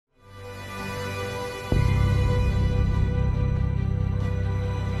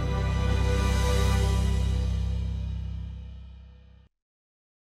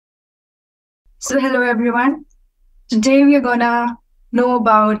So, hello everyone. Today we are gonna know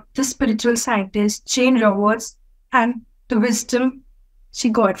about the spiritual scientist Jane Roberts and the wisdom she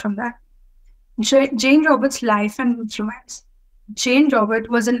got from that. Jane Roberts' life and influence. Jane Roberts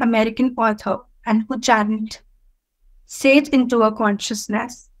was an American author and who channeled sage into her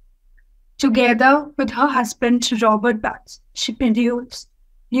consciousness. Together with her husband Robert Batts, she produced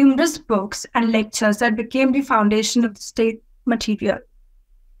numerous books and lectures that became the foundation of the state material.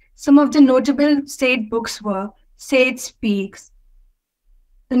 Some of the notable state books were Sage Speaks,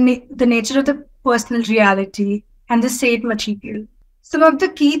 the nature of the personal reality, and the state material. Some of the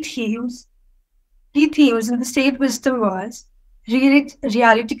key themes in the state wisdom was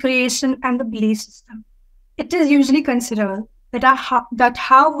reality creation and the belief system. It is usually considered that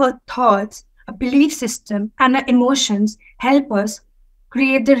how our thoughts, a belief system, and our emotions help us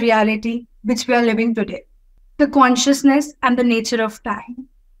create the reality which we are living today. The consciousness and the nature of time.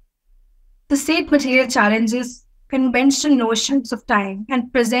 The state material challenges conventional notions of time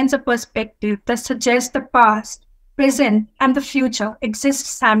and presents a perspective that suggests the past, present, and the future exist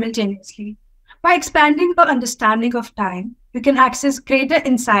simultaneously. By expanding our understanding of time, we can access greater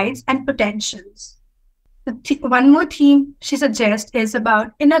insights and potentials. One more theme she suggests is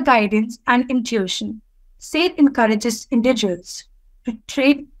about inner guidance and intuition. Sage encourages individuals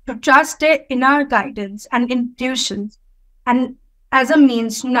to trust their inner guidance and intuitions and as a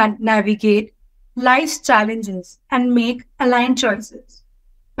means to navigate life's challenges and make aligned choices.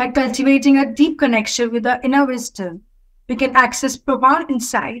 By cultivating a deep connection with our inner wisdom, we can access profound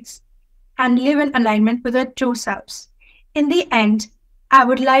insights and live in alignment with our true selves. In the end, I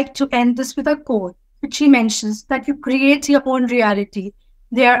would like to end this with a quote, which she mentions that you create your own reality.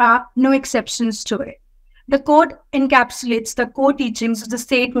 There are no exceptions to it. The quote encapsulates the core teachings of the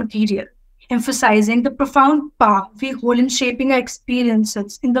state material, emphasizing the profound power we hold in shaping our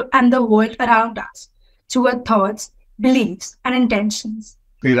experiences and the world around us through our thoughts, beliefs, and intentions.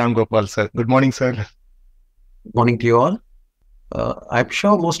 Sriramgopal, sir. Good morning, sir. Good morning to you all. I'm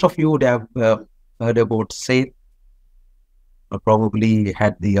sure most of you would have heard about Seth, or probably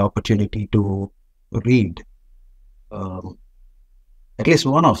had the opportunity to read at least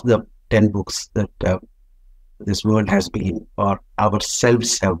one of the 10 books that this world has been, or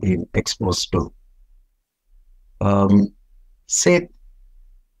ourselves have been exposed to. Seth,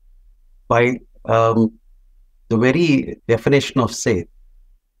 by the very definition of Seth,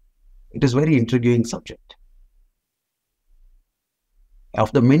 it is a very intriguing subject.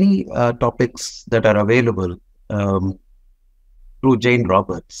 Of the many topics that are available through Jane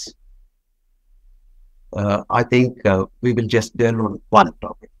Roberts, I think we will just delve on one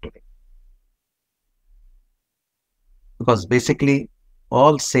topic today. Because basically,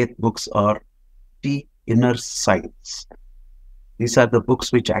 all Seth books are the inner science. These are the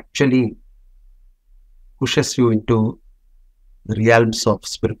books which actually pushes you into the realms of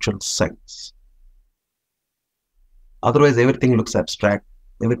spiritual science. Otherwise, everything looks abstract,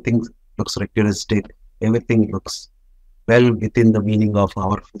 everything looks ritualistic, everything looks well within the meaning of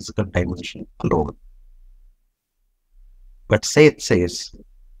our physical dimension alone. But Seth says,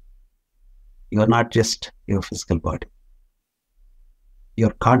 you are not just your physical body.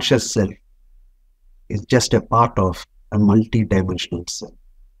 Your conscious self is just a part of a multi-dimensional self.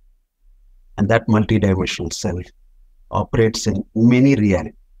 And that multi-dimensional self operates in many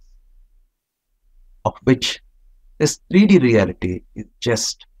realities, of which this 3D reality is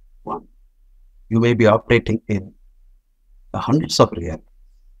just one. You may be operating in hundreds of realities,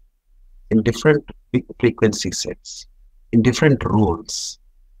 in different frequency sets, in different roles.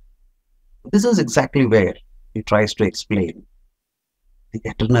 This is exactly where he tries to explain the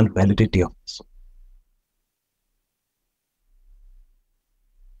eternal validity of the soul.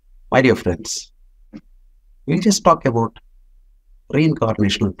 My dear friends, we'll just talk about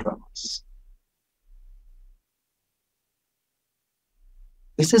reincarnational dramas.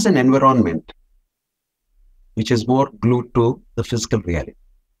 This is an environment which is more glued to the physical reality.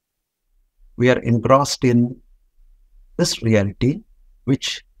 We are engrossed in this reality,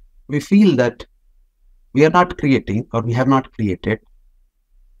 which we feel that we are not creating, or we have not created,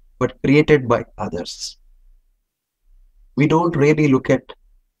 but created by others. We don't really look at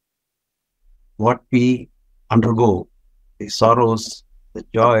what we undergo, the sorrows, the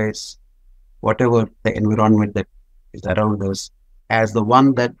joys, whatever the environment that is around us, as the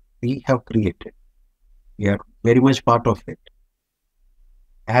one that we have created. We are very much part of it,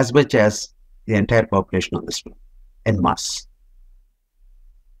 as much as the entire population of this world, en masse.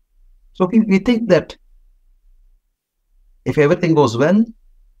 So we think that if everything goes well,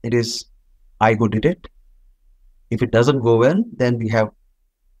 it is I who did it. If it doesn't go well, then we have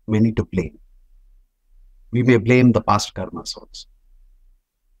many to blame. we may blame the past karmas also.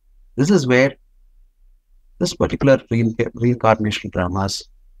 This is where this particular reincarnation dramas,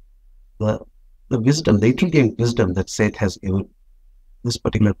 the wisdom, the intriguing wisdom that Seth has given this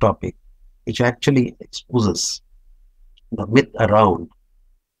particular topic, which actually exposes the myth around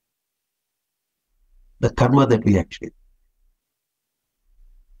the karma that we actually.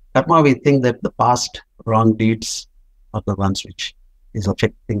 Karma, we think that the past wrong deeds are the ones which is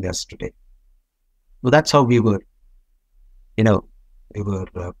affecting us today. So that's how we were,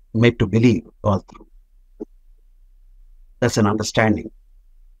 made to believe all through. That's an understanding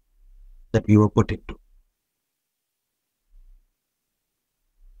that we were put into.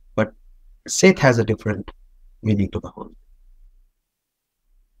 But Seth has a different meaning to the whole.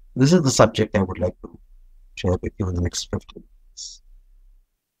 This is the subject I would like to share with you in the next 15 minutes.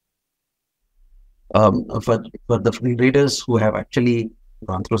 For the free readers who have actually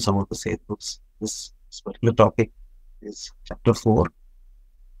gone through some of the Seth books, this particular topic is chapter 4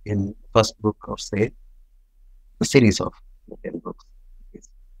 in the first book of Seth, a series of 10 books,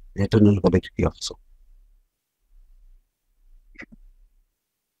 the eternal validity of soul.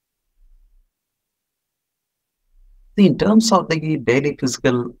 In terms of the daily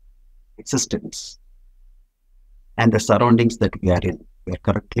physical existence and the surroundings that we are in, we are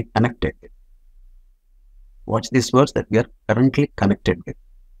currently connected with. Watch these words, that we are currently connected with.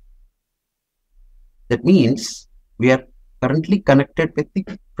 That means we are currently connected with the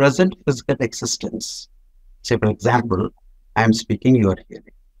present physical existence. Say, for example, I am speaking, you are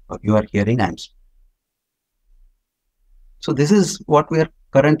hearing, or you are hearing, I am speaking. So this is what we are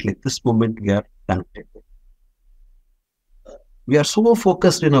currently, this moment we are connected with. We are so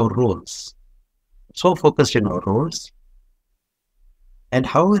focused in our roles, and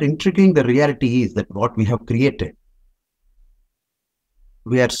however intriguing the reality is that what we have created,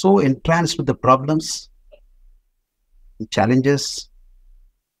 we are so entranced with the problems, the challenges,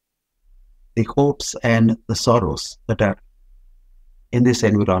 the hopes and the sorrows that are in this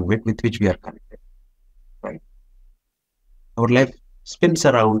environment with which we are connected, right? Our life spins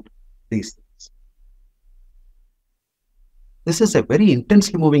around these things. This is a very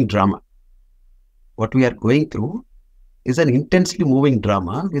intensely moving drama. What we are going through is an intensely moving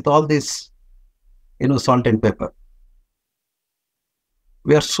drama with all this, salt and pepper.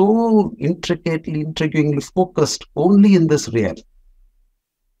 We are so intriguingly focused only in this reality,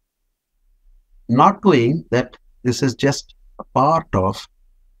 not knowing that this is just a part of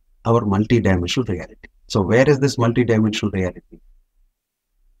our multidimensional reality. So where is this multidimensional reality?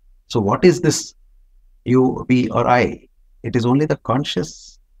 So what is this you, we, or I? It is only the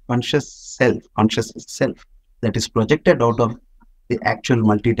conscious self that is projected out of the actual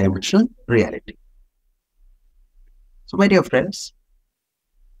multidimensional reality. So my dear friends,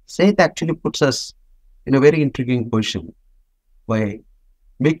 Seth actually puts us in a very intriguing position by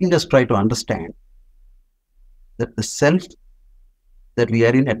making us try to understand that the self that we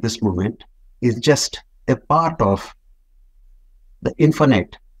are in at this moment is just a part of the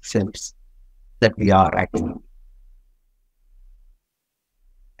infinite selves that we are actually.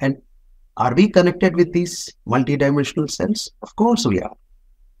 And are we connected with these multidimensional selves? Of course we are.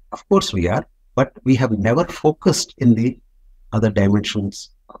 Of course we are. But we have never focused in the other dimensions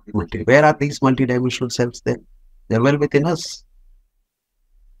of the multi. Where are these multidimensional selves then? They're well within us.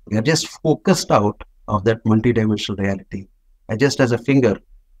 We are just focused out of that multidimensional reality, just as a finger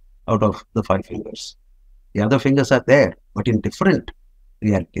out of the 5 fingers. The other fingers are there, but in different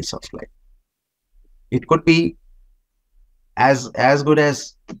realities of life. It could be as good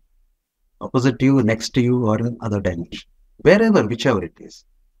as opposite to you, next to you, or in other dimension, wherever, whichever it is,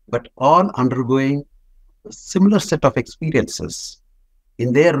 but all undergoing a similar set of experiences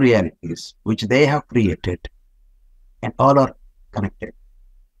in their realities, which they have created, and all are connected.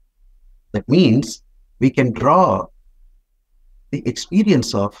 That means we can draw the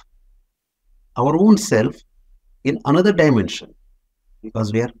experience of our own self in another dimension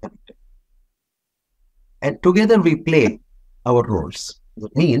because we are connected. And together we play our roles.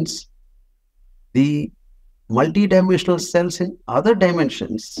 That means the multidimensional selves in other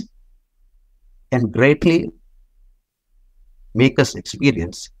dimensions can greatly make us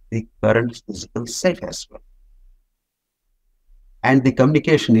experience the current physical self as well. And the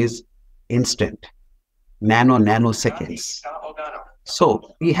communication is instant, nanoseconds.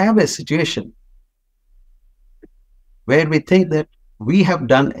 So we have a situation where we think that we have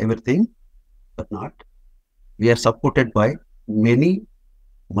done everything, but not. We are supported by many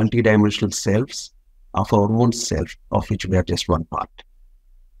multidimensional selves of our own self, of which we are just one part.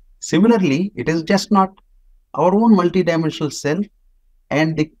 Similarly, it is just not our own multidimensional self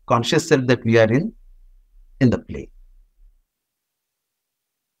and the conscious self that we are in in the play.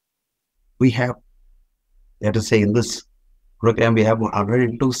 We have, let us say in this program, we have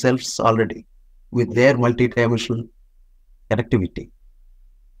 102 selves already with their multidimensional connectivity.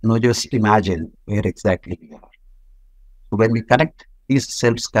 Now just imagine where exactly we are. So when we connect, these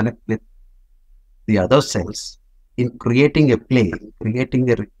selves connect with the other selves in creating a play, creating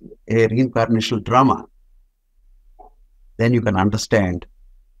a reincarnational drama, then you can understand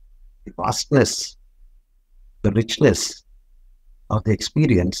the vastness, the richness of the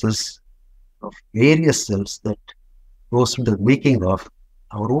experiences of various selves that goes into the making of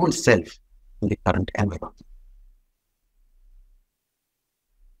our own self in the current environment.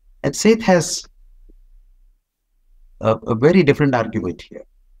 And Seth has a very different argument here.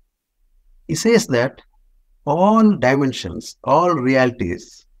 He says that all dimensions, all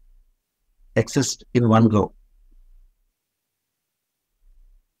realities exist in one go.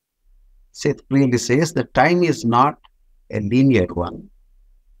 Seth clearly says that time is not a linear one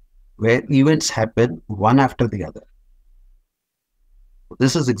where events happen one after the other.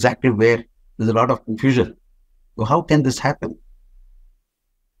 This is exactly where there's a lot of confusion. So how can this happen?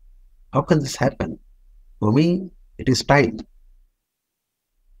 How can this happen? For me, it is time.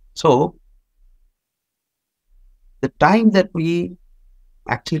 So the time that we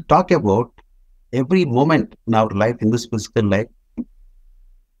actually talk about, every moment in our life, in this physical life,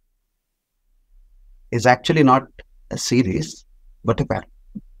 is actually not a series, but a pattern.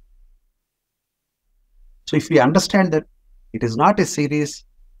 So if we understand that it is not a series,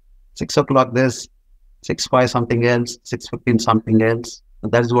 6 o'clock this, 6:05 something else, 6:15 something else,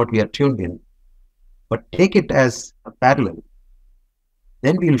 and that is what we are tuned in. But take it as a parallel,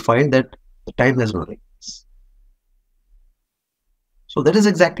 then we will find that the time has no limits. So that is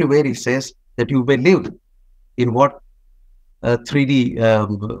exactly where he says that you may live in what 3D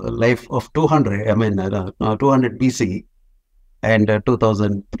life of 200, 200 BC and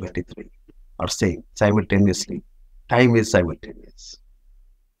 2023 are saying simultaneously. Time is simultaneous.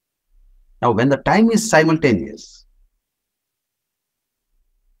 Now, when the time is simultaneous,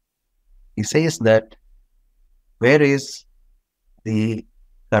 he says that where is the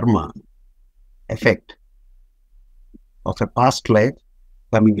karma effect of a past life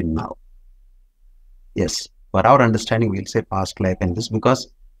coming in now? Yes, for our understanding, we'll say past life, and this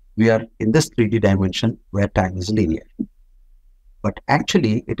because we are in this 3D dimension where time is linear. But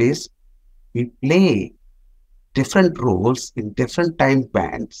actually, it is we play different roles in different time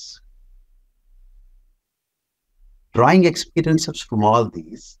bands, drawing experiences from all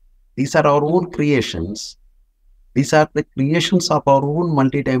these. These are our own creations. These are the creations of our own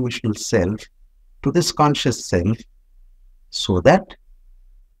multidimensional self to this conscious self, so that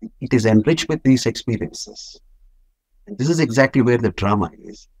it is enriched with these experiences. And this is exactly where the drama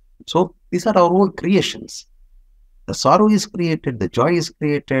is. So these are our own creations. The sorrow is created, the joy is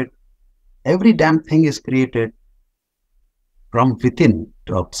created, every damn thing is created from within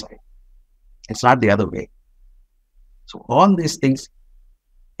to outside. It's not the other way. So all these things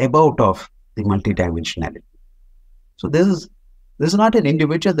about of the multidimensionality. So this is not an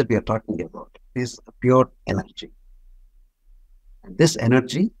individual that we are talking about. It is a pure energy. And this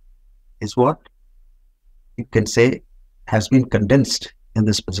energy is what you can say has been condensed in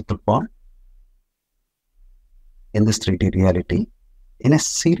this physical form, in this 3D reality, in a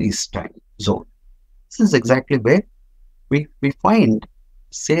series time zone. This is exactly where we find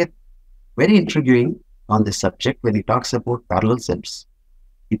Seth very intriguing on this subject when he talks about parallel selves.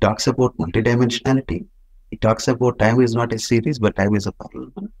 He talks about multidimensionality. He talks about time is not a series, but time is a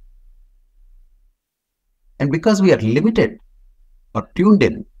parallel one. And because we are limited or tuned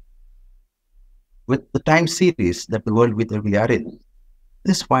in with the time series that the world that we are in,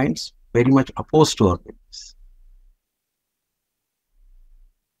 this finds very much opposed to our beliefs.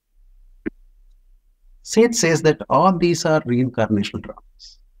 Seth says that all these are reincarnational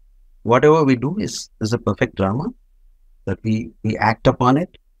dramas. Whatever we do is a perfect drama, that we act upon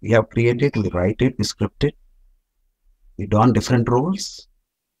it, we have created, we write it, we script it, we don different roles,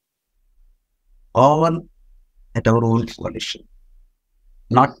 all at our own volition,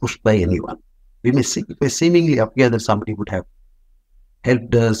 not pushed by anyone. We may seemingly appear that somebody would have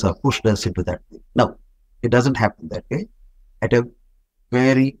helped us or pushed us into that thing. No, it doesn't happen that way at a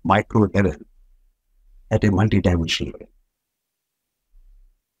very micro level, at a multidimensional level.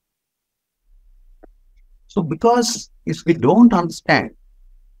 So because if we don't understand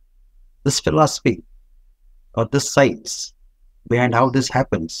this philosophy or this science behind how this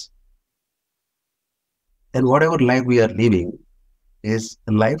happens, then whatever life we are living is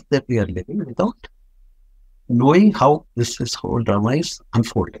a life that we are living without knowing how this whole drama is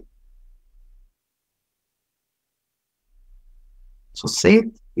unfolding. So Seth,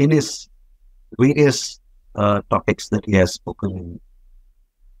 in his various topics that he has spoken in,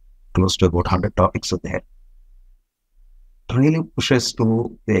 close to about 100 topics of that, really pushes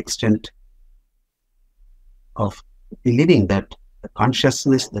to the extent of believing that the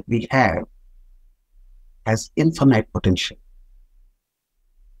consciousness that we have has infinite potential.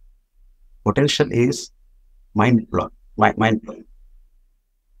 Potential is mind-blowing.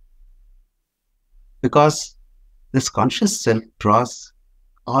 Because this conscious self draws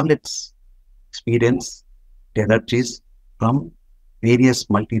all its experience, energies from various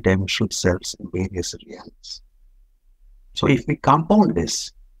multidimensional selves in various realities. So if we compound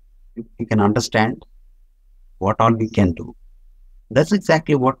this, we can understand what all we can do. That's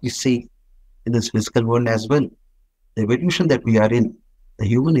exactly what we see in this physical world as well. The evolution that we are in, the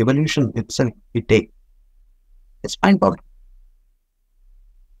human evolution itself we take, it's mind-boggling.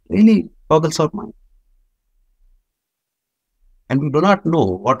 Really boggles our mind. And we do not know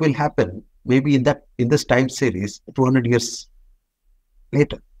what will happen maybe in this time series 200 years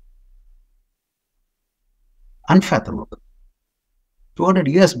later. Unfathomable. 200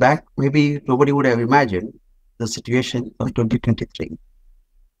 years back, maybe nobody would have imagined the situation of 2023.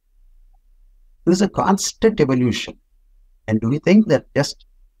 There is a constant evolution. And do we think that just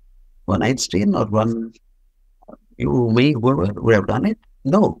one Einstein or one you, me, whoever would have done it?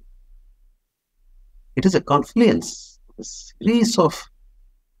 No. It is a confluence, a series of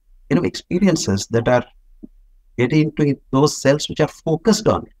experiences that are getting into those cells which are focused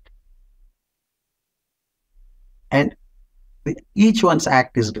on it. And each one's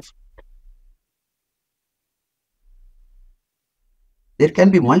act is different. There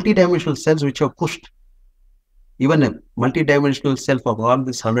can be multidimensional cells which are pushed. Even a multidimensional self of all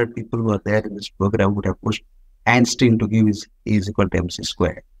these 100 people who are there in this program would have pushed Einstein to give is equal to mc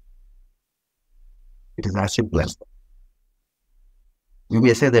squared. It is as simple as that. You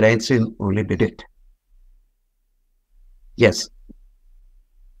may say that Einstein only did it. Yes.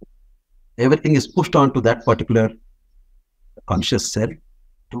 Everything is pushed on to that particular conscious self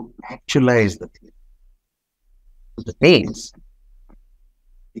to actualize the thing. The pains,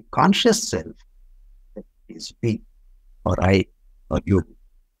 the conscious self, that is we or I or you,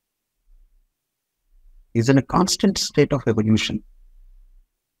 is in a constant state of evolution.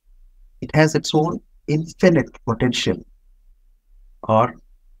 It has its own infinite potential or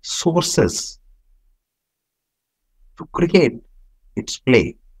sources to create its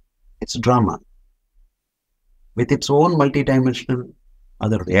play, its drama, with its own multidimensional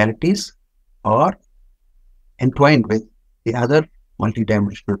other realities or entwined with the other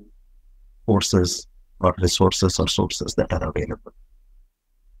multidimensional forces or resources or sources that are available.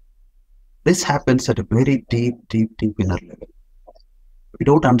 This happens at a very deep inner level. We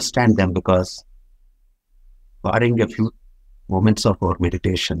don't understand them because, barring a few moments of our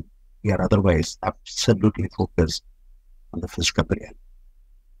meditation, we are otherwise absolutely focused on the physical reality.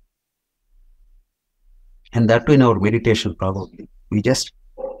 And that too in our meditation probably, we just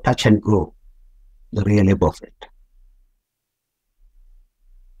touch and go the real ebb of it.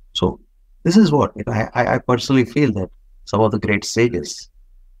 So this is what I personally feel that some of the great sages,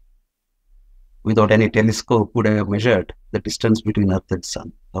 without any telescope, would have measured the distance between Earth and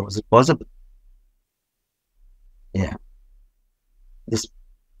Sun. How was it possible? Yeah.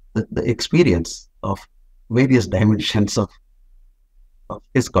 The experience of various dimensions of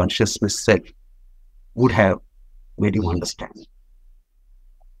his consciousness self would have made him understand.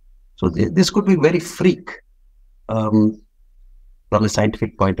 So this could be very freak from a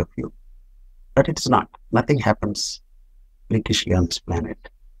scientific point of view, but it's not. Nothing happens freakishly on this planet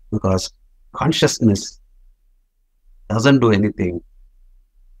because consciousness doesn't do anything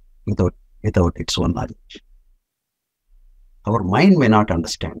without its own knowledge. Our mind may not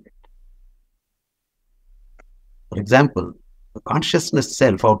understand it. For example, the consciousness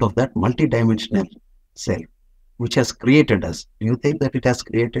self out of that multidimensional self, which has created us, do you think that it has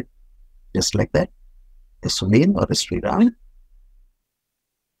created just like that? A Sunil or a Sriram?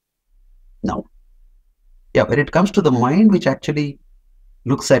 No. Yeah, when it comes to the mind, which actually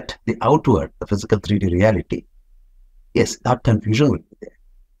looks at the outward, the physical 3D reality, yes, that confusion will be there.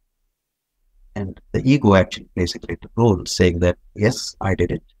 And the ego actually plays a great role, saying that, yes, I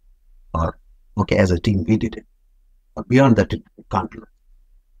did it, or okay, as a team, we did it. But beyond that, it can't look.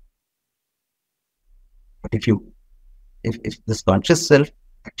 But if this conscious self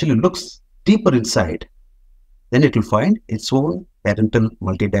actually looks deeper inside, then it will find its own parental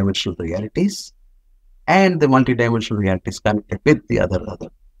multidimensional realities and the multidimensional realities connected with the other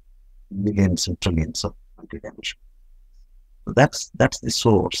millions and trillions of multidimensional. So that's the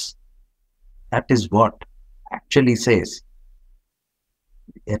source. That is what actually says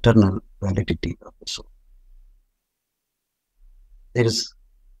eternal validity of the soul. There is,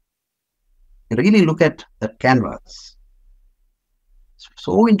 really look at that canvas.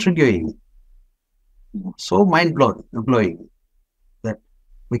 So intriguing, so mind-blowing that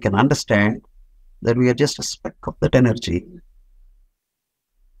we can understand that we are just a speck of that energy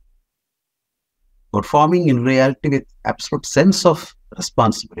performing in reality with absolute sense of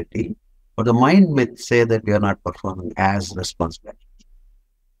responsibility, but the mind may say that we are not performing as responsible.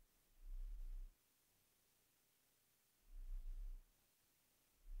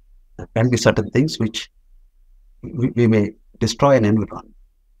 There can be certain things which we may destroy an environment,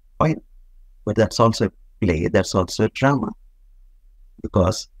 fine, but that's also a play, that's also a drama,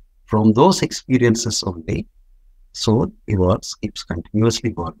 because from those experiences only, soul evolves, keeps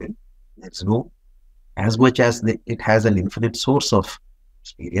continuously evolving. There's no, as much as it has an infinite source of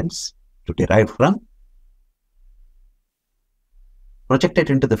experience to derive from,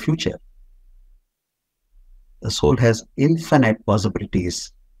 projected into the future, the soul has infinite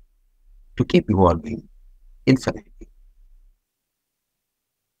possibilities to keep evolving infinitely.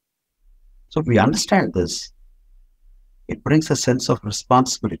 So if we understand this, it brings a sense of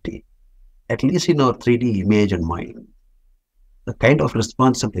responsibility, at least in our 3D image and mind, the kind of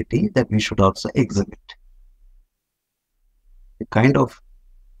responsibility that we should also exhibit, the kind of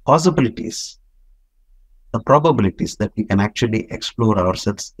possibilities, the probabilities that we can actually explore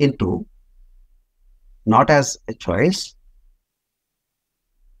ourselves into, not as a choice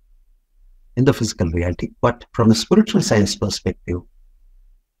in the physical reality, but from a spiritual science perspective,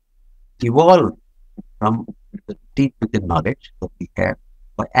 evolve from the deep within knowledge that we have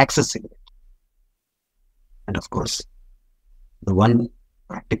by accessing it. And of course, the one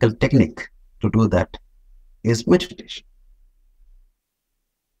practical technique to do that is meditation.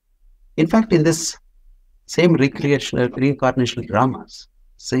 In fact, in this same reincarnational dramas,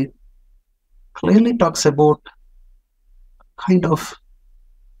 say, clearly talks about kind of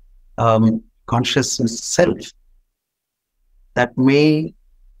consciousness self that may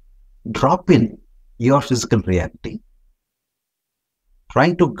drop in your physical reality,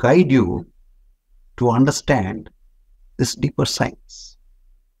 trying to guide you to understand this deeper science.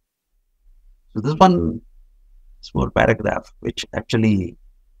 So this one small paragraph, which actually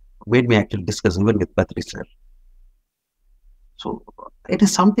made me discuss even with Patri sir. So it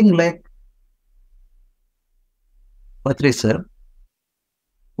is something like Patri sir,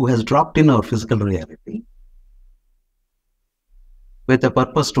 who has dropped in our physical reality with a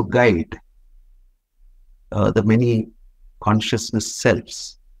purpose to guide the many consciousness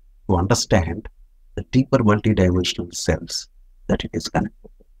selves to understand the deeper multidimensional selves that it is connected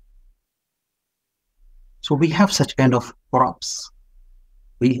with. So we have such kind of props.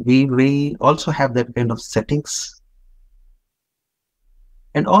 We also have that kind of settings.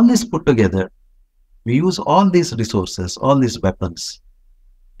 And all this put together, we use all these resources, all these weapons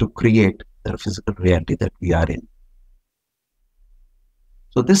to create the physical reality that we are in.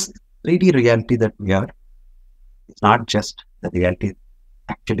 So this 3D reality that we are is not just the reality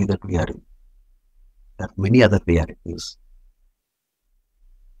actually that we are in. There are many other realities,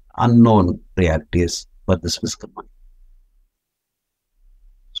 unknown realities for this physical mind.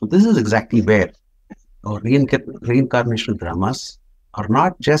 So this is exactly where our reincarnational dramas are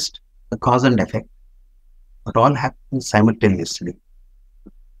not just the cause and effect, but all happen simultaneously.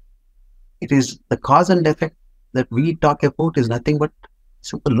 It is the cause and effect that we talk about is nothing but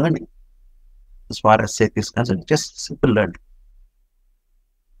simple learning. As far as Seth is concerned, just simple learning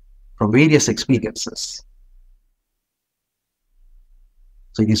from various experiences.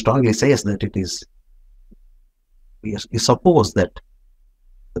 So he strongly says that it is, we suppose that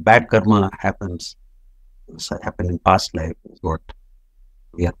the bad karma happened in past life, is what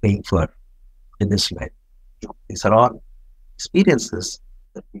we are paying for in this life. These are all experiences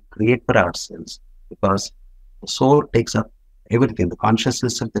that we create for ourselves, because the soul takes up everything, the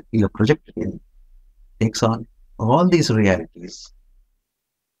consciousness that we are projected in takes on all these realities,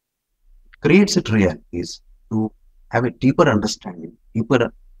 creates it realities to have a deeper understanding,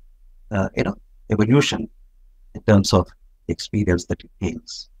 deeper evolution in terms of the experience that it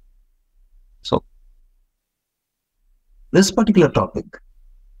gains. So this particular topic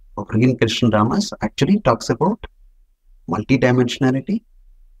of reincarnation dramas actually talks about multidimensionality,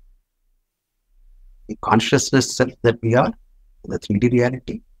 the consciousness self that we are, the 3D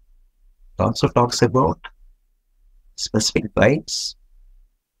reality. It also talks about specific guides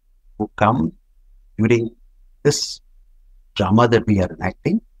who come during this drama that we are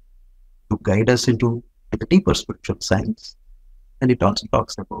enacting to guide us into the deeper spiritual science. And it also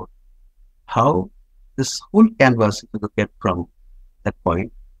talks about how this whole canvas, if you look at from that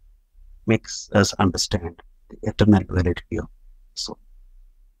point, makes us understand the eternal validity of soul.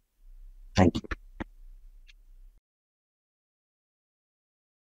 Thank you.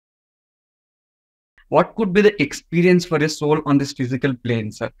 What could be the experience for a soul on this physical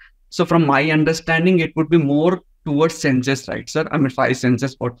plane, sir? So from my understanding, it would be more towards senses, right, sir? I mean, five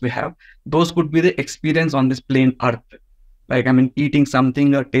senses, what we have, those could be the experience on this plane earth. Like, I mean, eating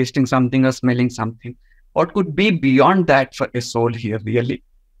something or tasting something or smelling something. What could be beyond that for a soul here, really?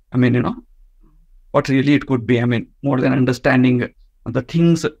 I mean, what really it could be? I mean, more than understanding the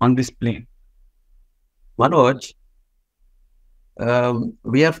things on this plane. Manoj,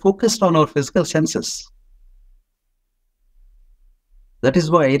 we are focused on our physical senses. That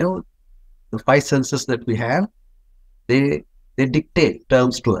is why, the five senses that we have, they dictate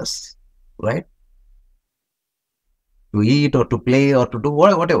terms to us, right? To eat or to play or to do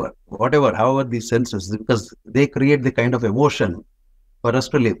whatever, however these senses, because they create the kind of emotion for us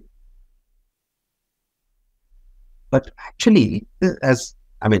to live. But actually,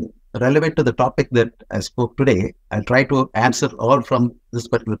 relevant to the topic that I spoke today, I'll try to answer all from this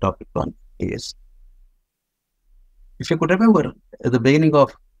particular topic one is, if you could remember at the beginning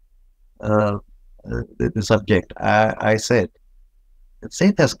of the subject, I said,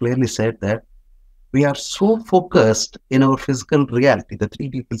 Seth has clearly said that we are so focused in our physical reality, the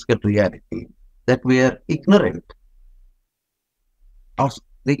 3D physical reality, that we are ignorant of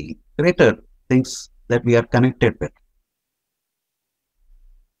the greater things that we are connected with.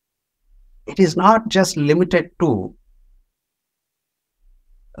 It is not just limited to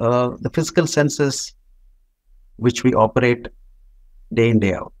the physical senses which we operate day in,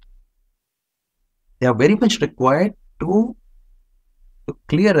 day out. They are very much required to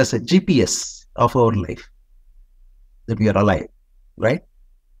clear as a GPS of our life, that we are alive, right?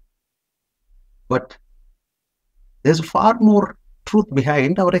 But there's far more truth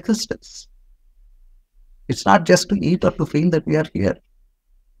behind our existence. It's not just to eat or to feel that we are here.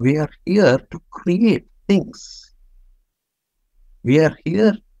 We are here to create things. We are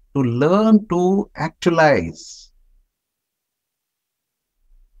here to learn to actualize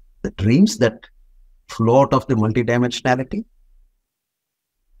the dreams that flow out of the multidimensionality,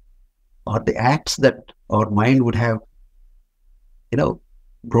 or the acts that our mind would have,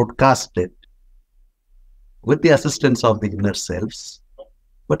 broadcasted with the assistance of the inner selves.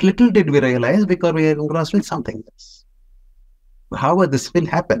 But little did we realize, because we are engrossed with something else. However this will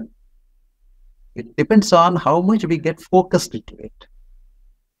happen, it depends on how much we get focused into it.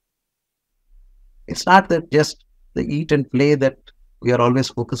 It's not that just the eat and play that we are always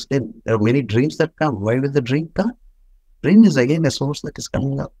focused in. There are many dreams that come. Why will the dream come? Dream is again a source that is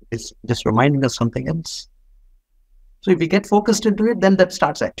coming up. It's just reminding us something else. So if we get focused into it, then that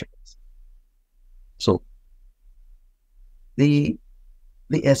starts actualizing. So the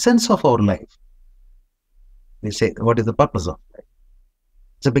essence of our life, we say, what is the purpose of life?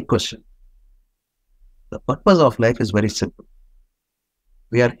 It's a big question. The purpose of life is very simple.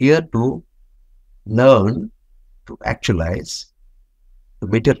 We are here to learn to actualize, to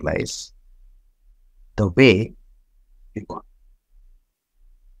materialize the way we want.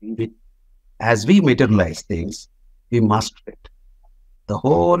 As we materialize things, we master it. The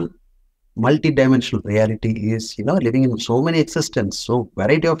whole multidimensional reality is, living in so many existences, so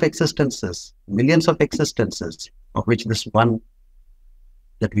variety of existences, millions of existences, of which this one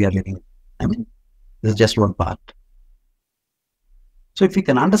that we are living, this is just one part. So if we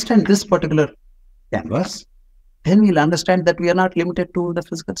can understand this particular canvas, then we'll understand that we are not limited to the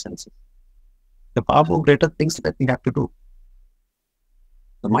physical senses. The far more greater things that we have to do.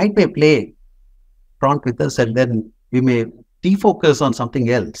 The mind may play front with us, and then we may defocus on something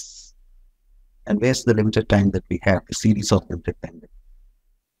else and waste the limited time that we have, a series of limited time.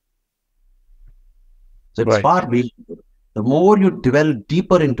 So it's far beyond. The more you delve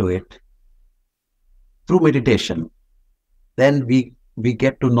deeper into it through meditation, then we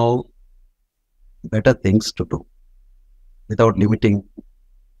get to know better things to do without limiting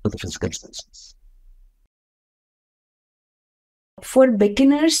to the physical senses. For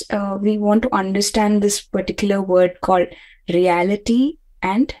beginners, we want to understand this particular word called reality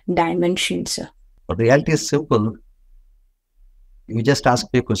and dimension, sir. But reality is simple. You just ask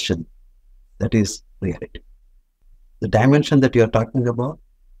me a question. That is reality. The dimension that you are talking about,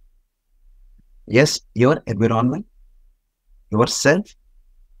 yes, your environment, yourself,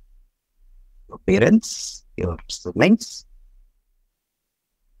 your parents, your siblings,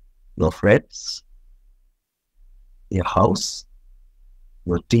 your friends, your house,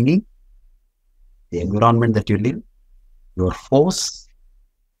 your TV, the environment that you live, your force.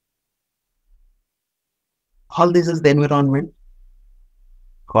 All this is the environment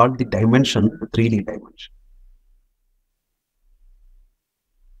called the dimension, the 3D dimension.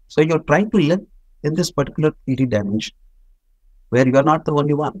 So you're trying to live in this particular 3D dimension where you are not the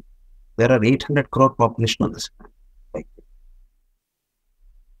only one. There are 800 crore population on this planet. Like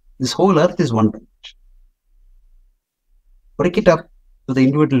this whole earth is one dimension. Break it up to the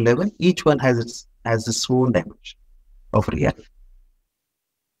individual level, each one has its own dimension of reality.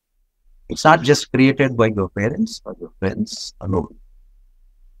 It's not just created by your parents or your friends alone.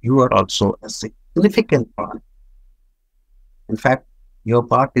 You are also a significant part. In fact, your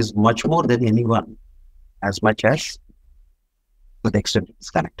part is much more than anyone, as much as to the extent it is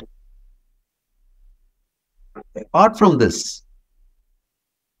connected. Apart from this,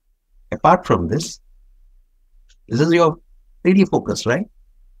 this is your 3D focus, right?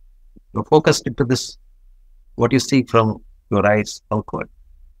 You're focused into this, what you see from your eyes outward.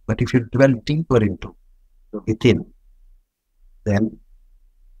 But if you dwell deeper into within, then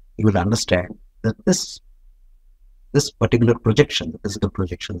you will understand that this particular projection, the physical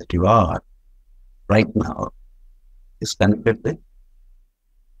projection that you are right now, is connected with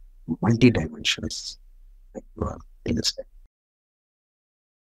multi-dimensions that you are in this time.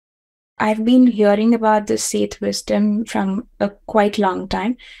 I've been hearing about the Seth wisdom from a quite long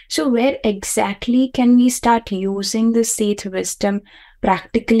time. So where exactly can we start using the Seth wisdom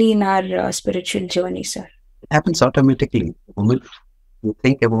practically in our spiritual journey, sir? It happens automatically. The moment you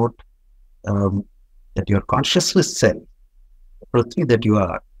think about that your consciousness self, the Prithvi that you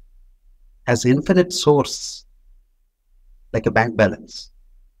are, has infinite source, like a bank balance.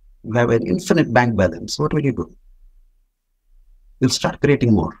 You have an infinite bank balance. What will you do? You'll start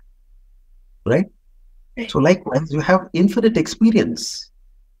creating more. Right? So likewise, you have infinite experience.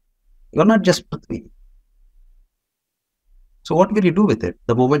 You're not just Prithvi. So what will you do with it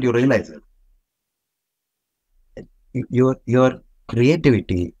the moment you realize it? Your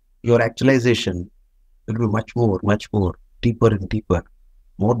creativity, your actualization will be much more, deeper and deeper,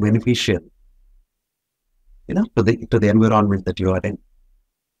 more beneficial, to the environment that you are in.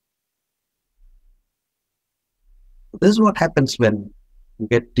 This is what happens when you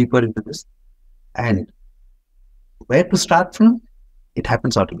get deeper into this. And where to start from? It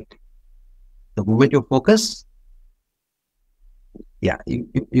happens automatically. The moment you focus,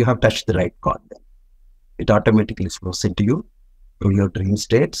 you have touched the right chord. It automatically flows into you, to your dream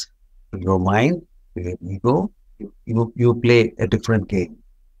states, to your mind, to your ego. You play a different game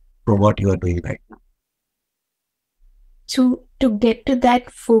from what you are doing right now. So to get to that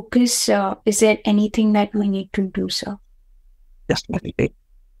focus, is there anything that we need to do, sir? Just meditate.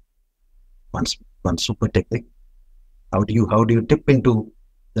 One super technique. How do you dip into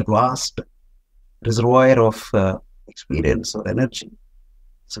the vast reservoir of experience or energy?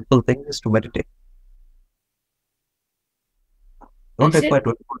 Simple thing is to meditate. Don't require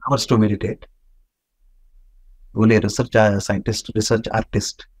 24 hours to meditate. Only a research scientist, research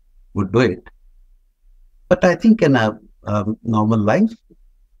artist would do it. But I think in a normal life,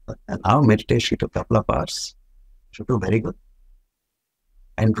 an hour meditation to a couple of hours should do very good.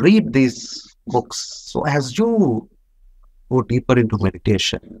 And read these books. So as you go deeper into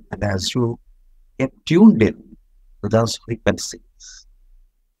meditation and as you get tuned in to those frequencies,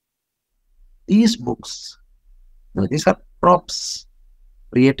 these books, these are props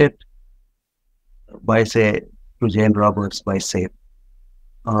created by, say, through Jane Roberts, by Seth,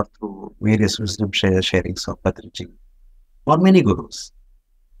 or through various wisdom sharings of Patrici, or many gurus,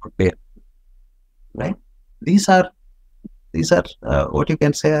 right? These are what you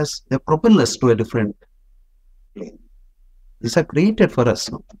can say as they propel us to a different plane. These are created for us,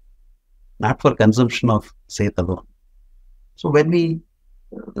 not for consumption of Seth alone. So when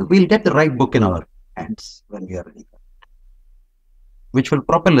we'll get the right book in our hands when we are ready, which will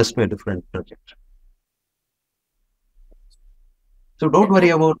propel us to a different trajectory. So don't worry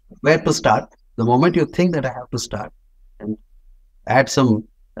about where to start. The moment you think that I have to start, and add some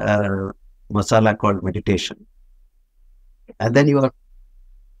masala called meditation, and then you are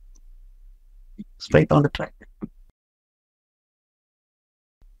straight on the track.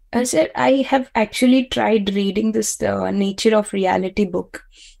 Sir, I have actually tried reading this Nature of Reality book,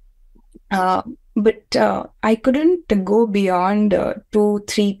 but I couldn't go beyond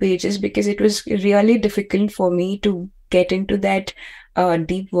 2-3 pages because it was really difficult for me to get into that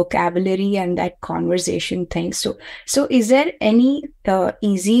deep vocabulary and that conversation thing. So is there any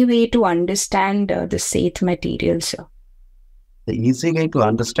easy way to understand the Seth material, sir? The easy way to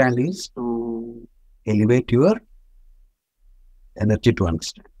understand is to elevate your energy to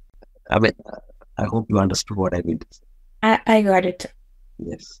understand. I mean, I hope you understood what I mean to say. I got it.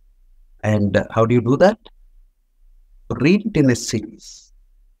 Yes. And how do you do that? Read it in a series.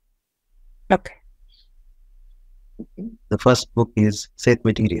 Okay. The first book is Seth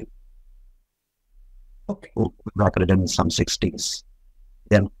Material. Okay. Book back written in some 60s.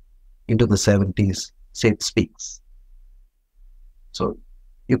 Then into the 70s, Seth Speaks. So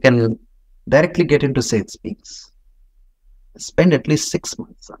you can directly get into Seth Speaks. Spend at least 6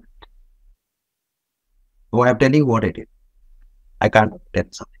 months on it. Oh, I'm telling you what I did. I can't tell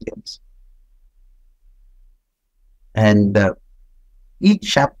something else. And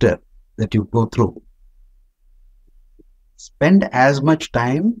each chapter that you go through, spend as much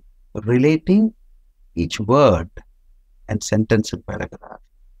time relating each word and sentence and paragraph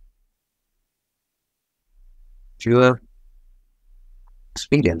to your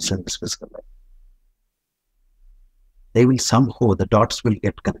experience in this physical life. They will somehow, the dots will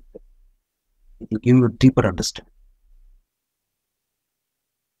get connected. It will give you a deeper understanding.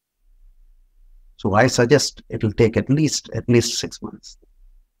 So I suggest it will take at least 6 months,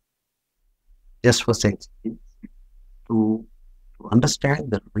 just for 6 months, to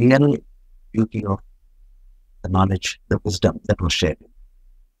understand the real beauty of the knowledge, the wisdom that was shared.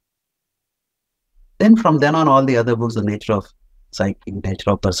 Then from then on, all the other books, the nature of psyche,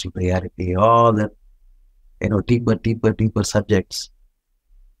 nature of personal reality, all the deeper subjects.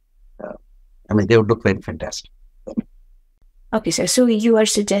 They would look very fantastic. Okay, sir. So you are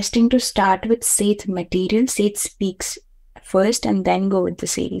suggesting to start with Seth Material, Seth Speaks first, and then go with the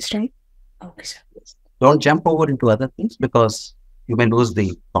series, right? Okay, sir. Don't jump over into other things because you may lose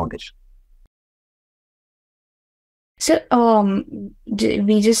the foundation. So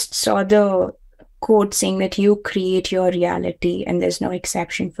we just saw the quote saying that you create your reality and there's no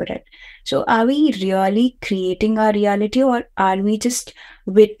exception for it. So are we really creating our reality, or are we just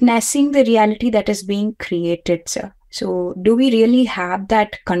witnessing the reality that is being created, sir? So do we really have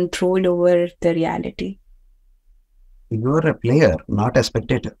that control over the reality? You are a player, not a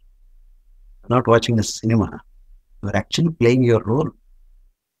spectator. Not watching the cinema. You are actually playing your role.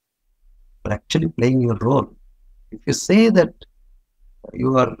 You are actually playing your role. If you say that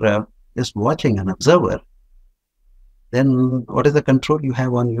you are just watching an observer, then what is the control you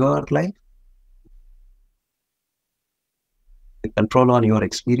have on your life? The control on your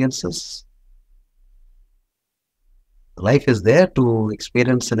experiences. Life is there to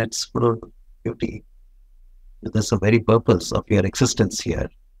experience in its full beauty. That's the very purpose of your existence here.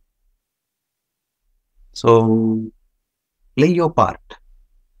 So, play your part.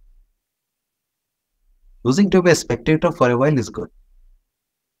 Choosing to be a spectator for a while is good,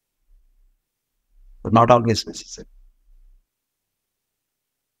 but not always necessary.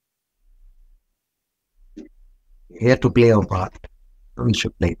 Here to play our part, we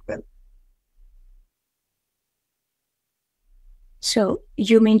should play it well. So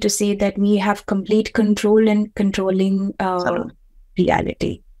you mean to say that we have complete control in controlling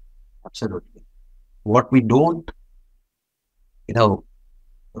reality? Absolutely. What we don't,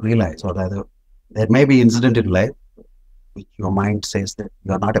 realize, or rather, there may be incident in life which your mind says that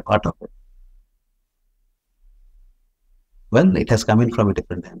you are not a part of it. Well, it has come in from a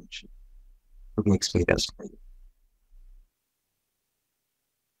different dimension to be experienced by you.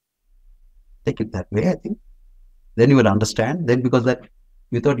 Take it that way, I think. Then you will understand. Then because that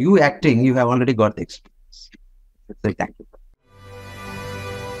without you acting, you have already got the experience. Say thank you.